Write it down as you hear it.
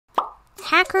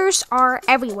Hackers are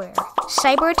everywhere.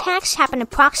 Cyber attacks happen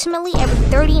approximately every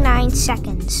 39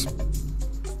 seconds.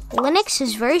 Linux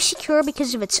is very secure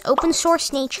because of its open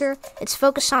source nature, its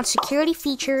focus on security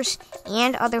features,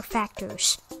 and other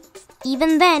factors.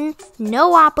 Even then,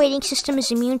 no operating system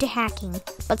is immune to hacking,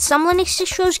 but some Linux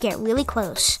distros get really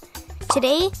close.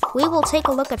 Today, we will take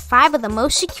a look at 5 of the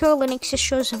most secure Linux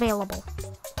distros available.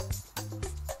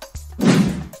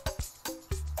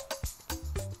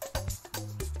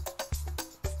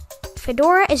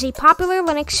 Fedora is a popular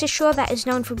Linux distro that is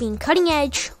known for being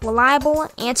cutting-edge, reliable,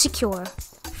 and secure.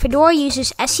 Fedora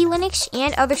uses SE-Linux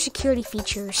and other security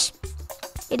features.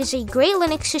 It is a great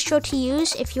Linux distro to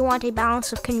use if you want a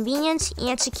balance of convenience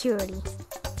and security.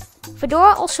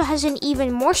 Fedora also has an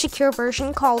even more secure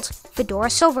version called Fedora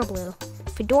Silverblue.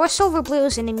 Fedora Silverblue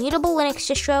is an immutable Linux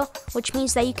distro, which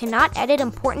means that you cannot edit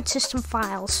important system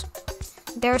files.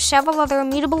 There are several other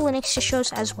immutable Linux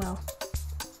distros as well.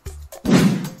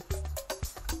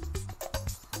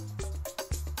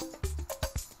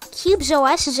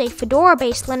 CubesOS is a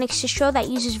Fedora-based Linux distro that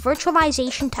uses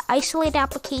virtualization to isolate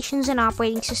applications and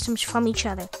operating systems from each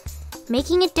other,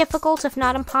 making it difficult, if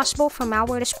not impossible, for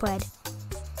malware to spread.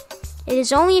 It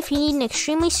is only if you need an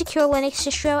extremely secure Linux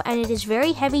distro, and it is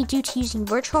very heavy due to using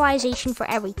virtualization for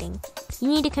everything. You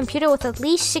need a computer with at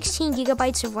least 16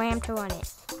 GB of RAM to run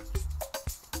it.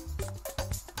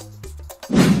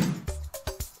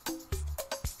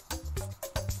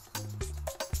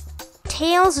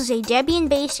 Tails is a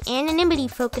Debian-based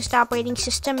anonymity-focused operating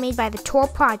system made by the Tor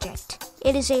project.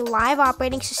 It is a live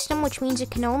operating system, which means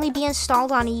it can only be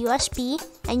installed on a USB,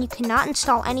 and you cannot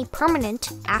install any permanent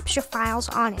apps or files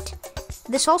on it.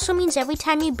 This also means every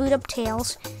time you boot up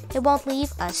Tails, it won't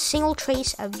leave a single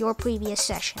trace of your previous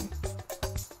session.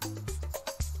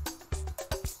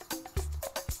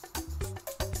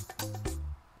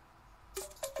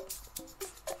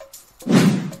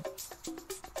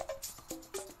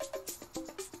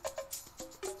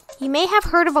 You may have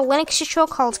heard of a Linux distro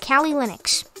called Kali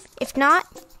Linux. If not,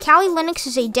 Kali Linux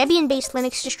is a Debian-based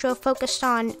Linux distro focused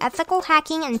on ethical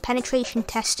hacking and penetration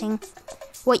testing.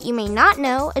 What you may not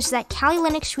know is that Kali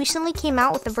Linux recently came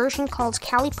out with a version called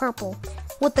Kali Purple,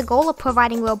 with the goal of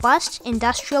providing robust,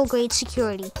 industrial-grade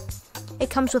security. It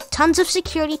comes with tons of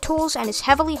security tools and is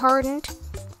heavily hardened.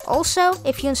 Also,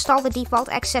 if you install the default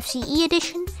XFCE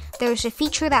edition, there is a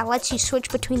feature that lets you switch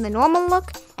between the normal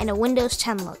look and a Windows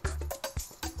 10 look.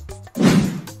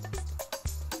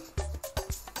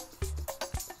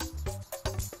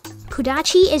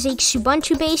 Kudachi is a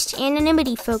Ubuntu-based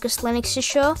anonymity-focused Linux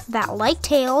distro that, like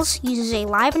Tails, uses a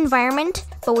live environment,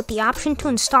 but with the option to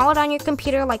install it on your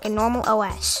computer like a normal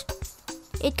OS.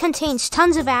 It contains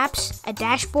tons of apps, a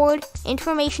dashboard,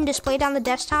 information displayed on the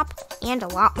desktop, and a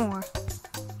lot more.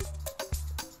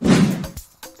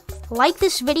 Like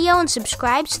this video and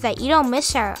subscribe so that you don't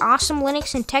miss our awesome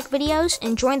Linux and tech videos,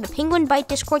 and join the PenguinByte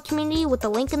Discord community with the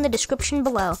link in the description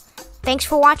below. Thanks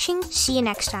for watching, see you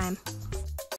next time.